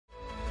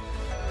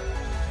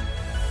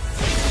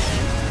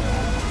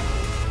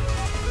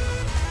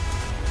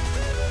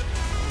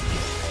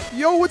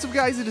Yo, what's up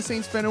guys, it is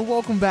Saintsfan and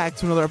welcome back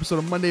to another episode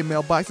of Monday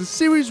Mailbox, a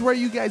series where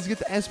you guys get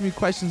to ask me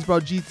questions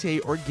about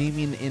GTA or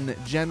gaming in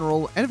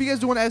general. And if you guys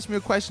do want to ask me a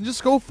question,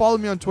 just go follow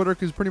me on Twitter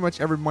because pretty much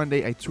every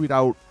Monday I tweet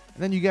out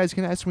and then you guys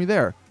can ask me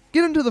there.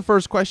 Get into the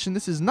first question.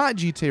 This is not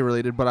GTA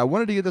related, but I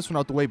wanted to get this one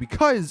out the way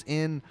because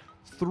in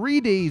 3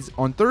 days,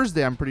 on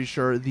Thursday I'm pretty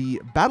sure,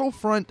 the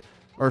Battlefront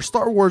or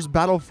Star Wars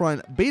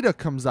Battlefront beta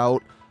comes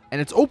out. And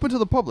it's open to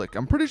the public.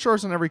 I'm pretty sure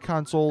it's on every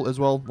console as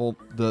well. Well,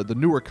 the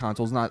newer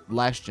consoles, not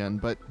last gen.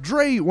 But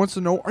Dre wants to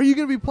know, are you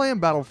going to be playing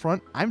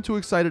Battlefront? I'm too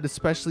excited,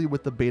 especially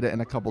with the beta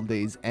in a couple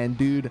days. And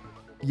dude,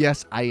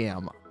 yes, I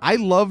am. I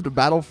loved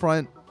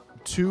Battlefront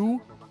 2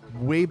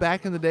 way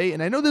back in the day.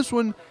 And I know this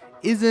one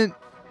isn't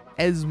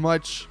as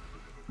much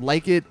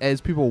like it as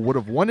people would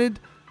have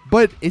wanted.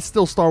 But it's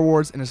still Star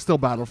Wars and it's still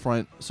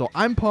Battlefront. So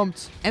I'm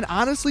pumped. And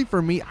honestly,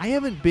 for me, I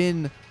haven't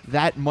been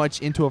that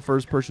much into a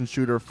first-person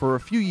shooter for a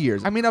few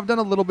years. I mean, I've done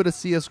a little bit of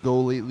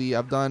CSGO lately.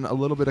 I've done a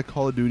little bit of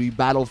Call of Duty.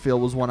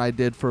 Battlefield was one I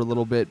did for a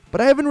little bit. But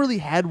I haven't really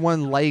had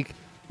one like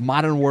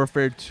Modern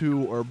Warfare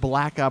 2 or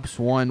Black Ops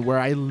 1 where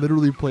I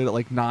literally played it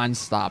like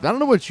non-stop. I don't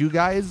know about you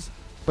guys,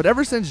 but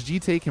ever since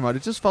GTA came out,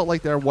 it just felt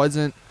like there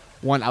wasn't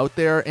one out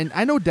there. And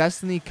I know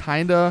Destiny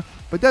kinda,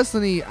 but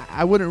Destiny,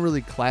 I wouldn't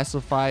really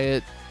classify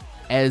it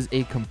as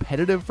a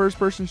competitive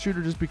first-person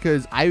shooter just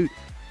because I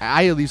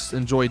at least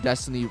enjoy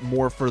Destiny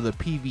more for the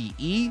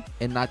PvE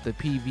and not the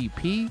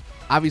PvP.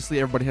 Obviously,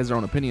 everybody has their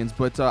own opinions,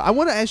 but I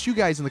want to ask you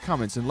guys in the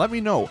comments and let me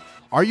know,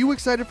 are you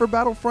excited for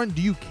Battlefront?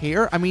 Do you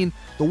care? I mean,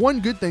 the one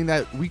good thing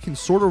that we can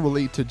sort of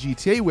relate to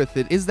GTA with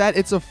it is that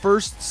it's a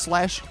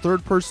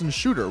first/third-person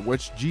shooter,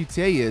 which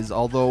GTA is,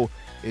 although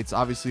it's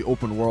obviously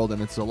open world and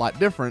it's a lot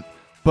different.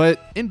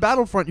 But in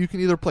Battlefront, you can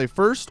either play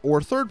first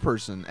or third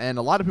person, and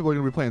a lot of people are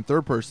going to be playing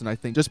third person, I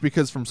think, just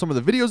because from some of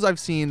the videos I've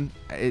seen,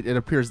 it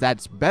appears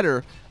that's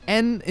better.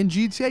 And in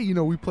GTA, you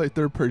know, we play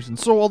third person.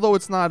 So although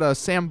it's not a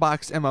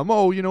Sandbox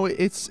MMO, you know,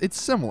 it's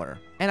similar.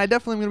 And I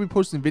definitely am going to be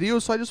posting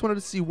videos, so I just wanted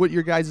to see what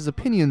your guys'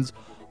 opinions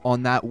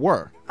on that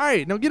were.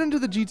 Alright, now get into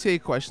the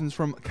GTA questions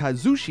from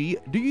Kazushi.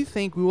 Do you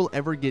think we will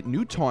ever get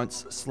new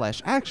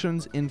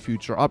taunts/actions in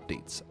future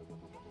updates?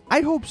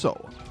 I hope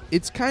so.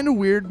 It's kind of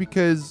weird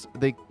because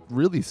they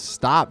really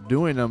stopped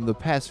doing them the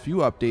past few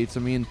updates. I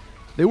mean,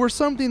 they were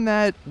something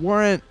that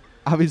weren't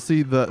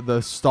obviously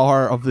the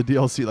star of the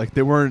DLC. Like,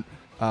 they weren't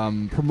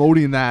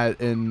promoting that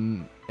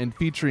and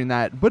featuring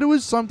that, but it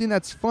was something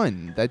that's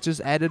fun, that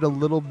just added a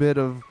little bit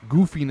of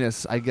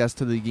goofiness, I guess,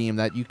 to the game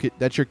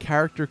that your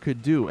character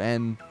could do.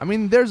 And I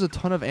mean, there's a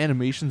ton of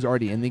animations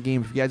already in the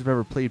game. If you guys have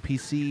ever played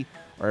PC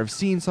or have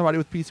seen somebody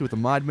with PC with a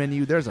mod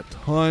menu, there's a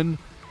ton.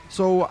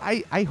 So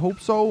I hope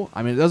so.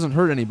 I mean, it doesn't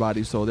hurt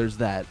anybody, so there's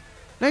that.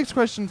 Next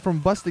question from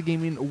Busted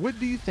Gaming. What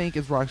do you think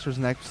is Rockstar's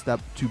next step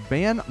to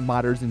ban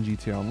modders in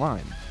GTA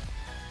Online?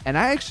 And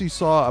I actually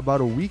saw about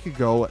a week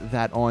ago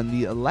that on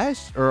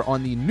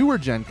the newer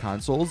gen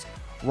consoles,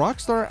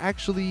 Rockstar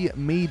actually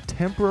made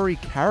temporary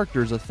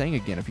characters a thing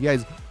again. If you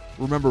guys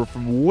remember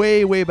from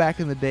way back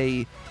in the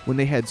day when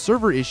they had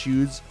server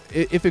issues,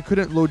 if it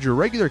couldn't load your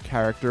regular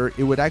character,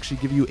 it would actually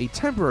give you a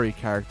temporary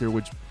character,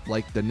 which,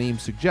 like the name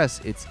suggests,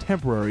 it's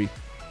temporary,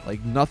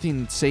 like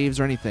nothing saves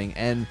or anything.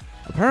 And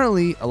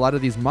apparently a lot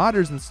of these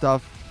modders and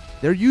stuff,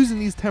 they're using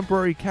these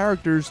temporary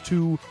characters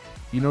to,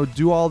 you know,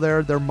 do all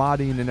their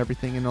modding and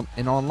everything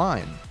in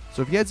online.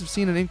 So if you guys have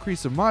seen an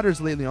increase of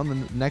modders lately on the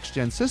next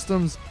gen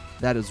systems,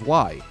 that is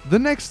why. The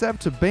next step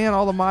to ban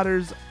all the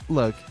modders,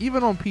 look,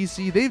 even on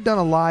PC, they've done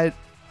a lot.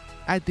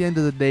 At the end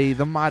of the day,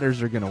 the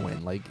modders are gonna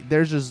win. Like,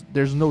 there's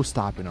no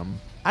stopping them.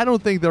 I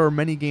don't think there are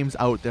many games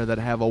out there that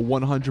have a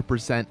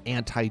 100%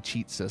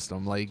 anti-cheat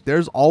system. Like,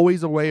 there's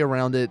always a way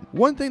around it.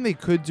 One thing they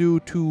could do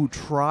to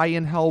try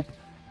and help,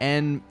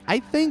 and I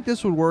think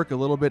this would work a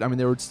little bit. I mean,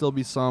 there would still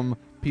be some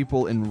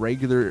people in the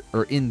regular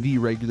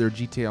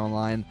GTA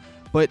Online,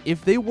 but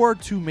if they were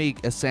to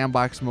make a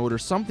sandbox mode or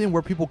something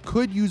where people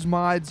could use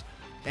mods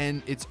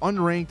and it's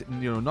unranked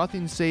and, you know,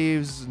 nothing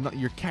saves,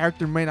 your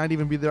character may not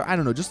even be there, I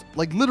don't know, just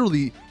like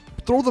literally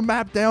throw the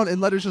map down and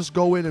let us just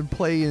go in and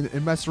play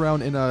and mess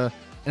around in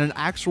an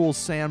actual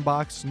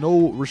sandbox,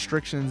 no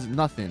restrictions,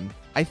 nothing.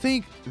 I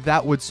think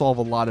that would solve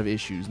a lot of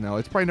issues. Now,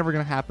 it's probably never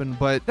going to happen,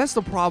 but that's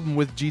the problem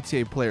with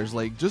GTA players.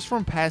 Like, just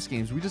from past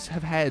games, we just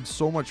have had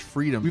so much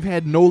freedom. We've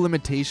had no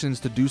limitations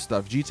to do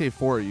stuff. GTA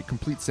 4, you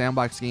complete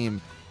sandbox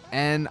game,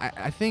 and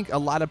I think a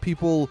lot of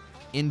people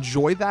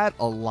enjoy that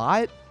a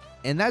lot,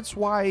 and that's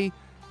why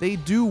they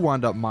do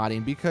wind up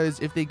modding, because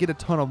if they get a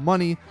ton of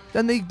money,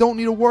 then they don't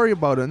need to worry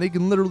about it, and they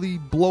can literally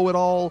blow it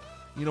all,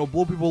 you know,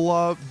 blow people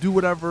up, do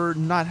whatever,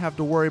 not have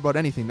to worry about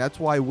anything. That's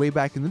why way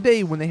back in the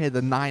day when they had the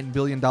 $9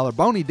 billion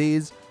bounty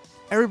days,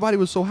 everybody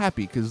was so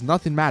happy because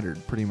nothing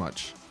mattered pretty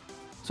much.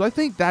 So I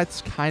think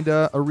that's kind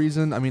of a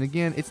reason. I mean,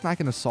 again, it's not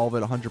going to solve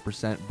it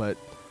 100%, but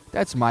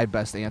that's my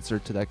best answer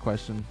to that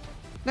question.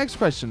 Next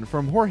question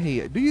from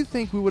Jorge. Do you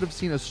think we would have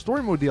seen a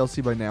story mode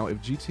DLC by now if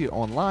GTA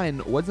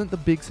Online wasn't the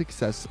big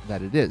success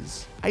that it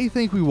is? I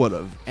think we would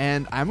have.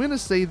 And I'm going to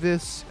say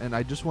this, and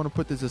I just want to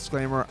put this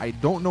disclaimer. I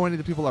don't know any of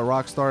the people at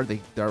Rockstar.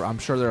 I'm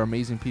sure they're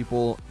amazing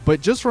people.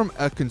 But just from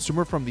a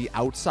consumer from the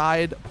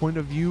outside point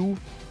of view,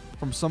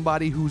 from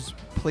somebody who's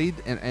played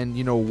and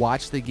you know,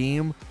 watched the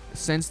game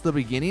since the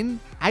beginning,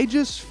 I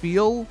just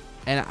feel,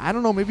 and I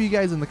don't know, maybe you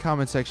guys in the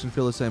comment section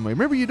feel the same way.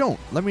 Maybe you don't.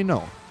 Let me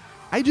know.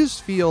 I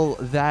just feel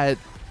that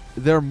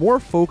they're more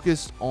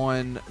focused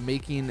on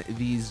making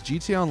these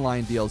GTA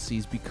Online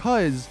DLCs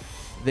because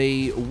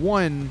they,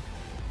 one,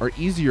 are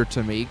easier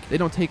to make. They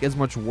don't take as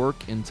much work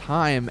and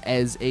time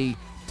as a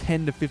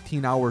 10 to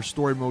 15 hour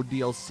story mode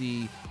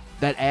DLC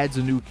that adds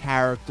a new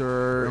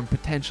character and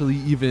potentially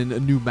even a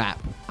new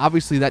map.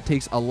 Obviously, that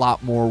takes a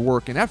lot more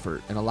work and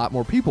effort, and a lot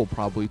more people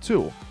probably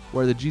too.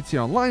 Where the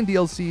GTA Online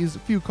DLCs, a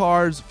few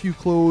cars, a few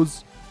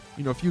clothes,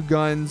 you know, a few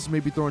guns,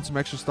 maybe throwing some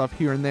extra stuff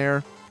here and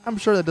there. I'm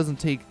sure that doesn't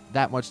take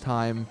that much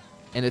time,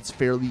 and it's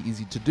fairly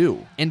easy to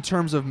do in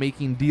terms of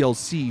making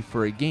DLC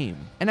for a game.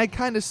 And I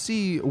kind of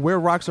see where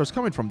Rockstar's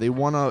coming from. They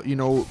want to, you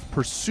know,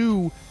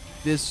 pursue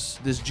this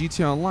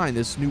GTA Online,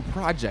 this new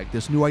project,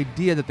 this new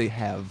idea that they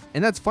have.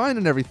 And that's fine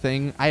and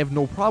everything. I have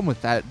no problem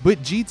with that.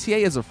 But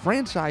GTA as a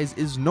franchise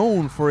is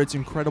known for its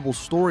incredible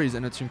stories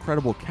and its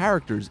incredible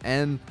characters.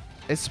 And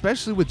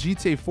especially with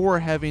GTA 4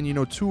 having, you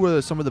know,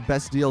 some of the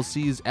best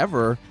DLCs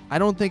ever, I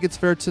don't think it's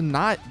fair to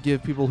not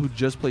give people who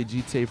just play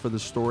GTA for the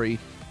story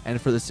and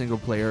for the single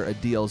player a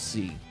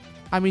DLC.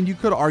 I mean, you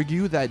could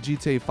argue that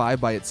GTA 5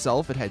 by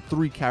itself, it had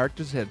 3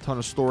 characters, it had a ton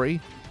of story.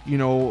 You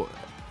know,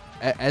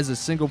 as a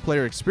single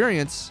player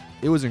experience,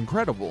 it was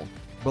incredible.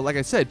 But like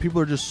I said,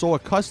 people are just so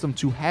accustomed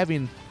to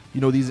having,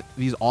 you know,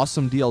 these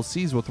awesome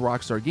DLCs with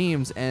Rockstar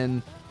Games,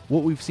 and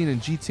what we've seen in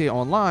GTA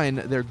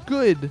Online, they're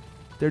good,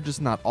 they're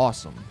just not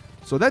awesome.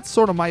 So that's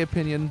sort of my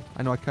opinion.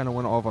 I know I kind of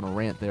went off on a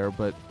rant there,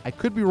 but I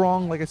could be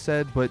wrong, like I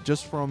said, but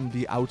just from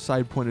the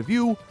outside point of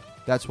view,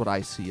 that's what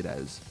I see it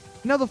as.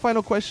 Now the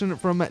final question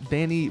from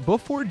Danny.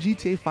 Before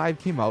GTA 5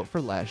 came out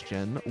for last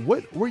gen,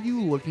 what were you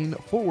looking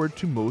forward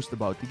to most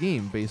about the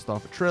game based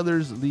off of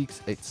trailers,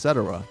 leaks,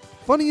 etc.?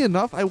 Funny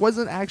enough, I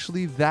wasn't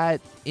actually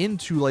that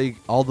into like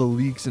all the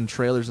leaks and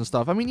trailers and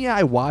stuff. I mean, yeah,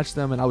 I watched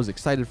them and I was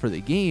excited for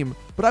the game,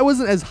 but I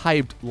wasn't as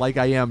hyped like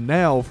I am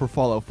now for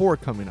Fallout 4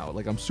 coming out.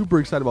 Like, I'm super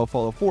excited about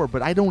Fallout 4,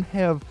 but I didn't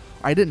have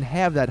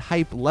that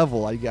hype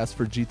level, I guess,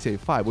 for GTA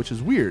 5, which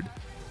is weird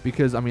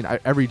because, I mean,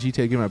 every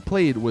GTA game I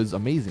played was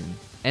amazing.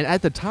 And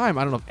at the time,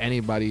 I don't know if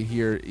anybody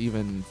here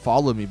even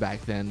followed me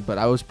back then, but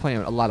I was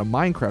playing a lot of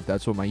Minecraft.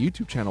 That's what my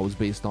YouTube channel was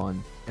based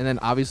on. And then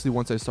obviously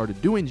once I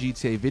started doing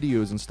GTA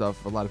videos and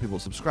stuff, a lot of people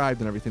subscribed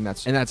and everything.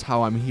 That's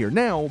how I'm here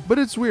now. But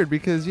it's weird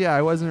because, yeah,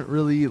 I wasn't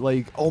really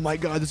like, oh my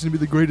god, this is gonna be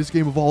the greatest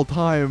game of all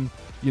time,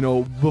 you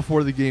know,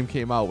 before the game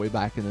came out way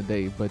back in the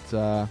day.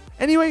 But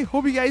anyway,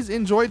 hope you guys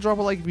enjoyed. Drop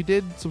a like if you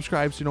did.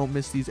 Subscribe so you don't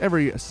miss these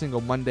every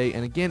single Monday.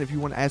 And again, if you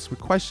want to ask a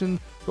question,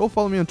 go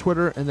follow me on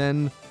Twitter and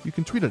then you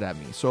can tweet it at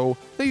me. So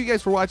thank you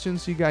guys for watching.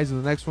 See you guys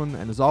in the next one.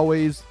 And as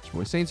always, it's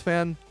your boy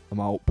Saintsfan. I'm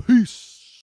out. Peace.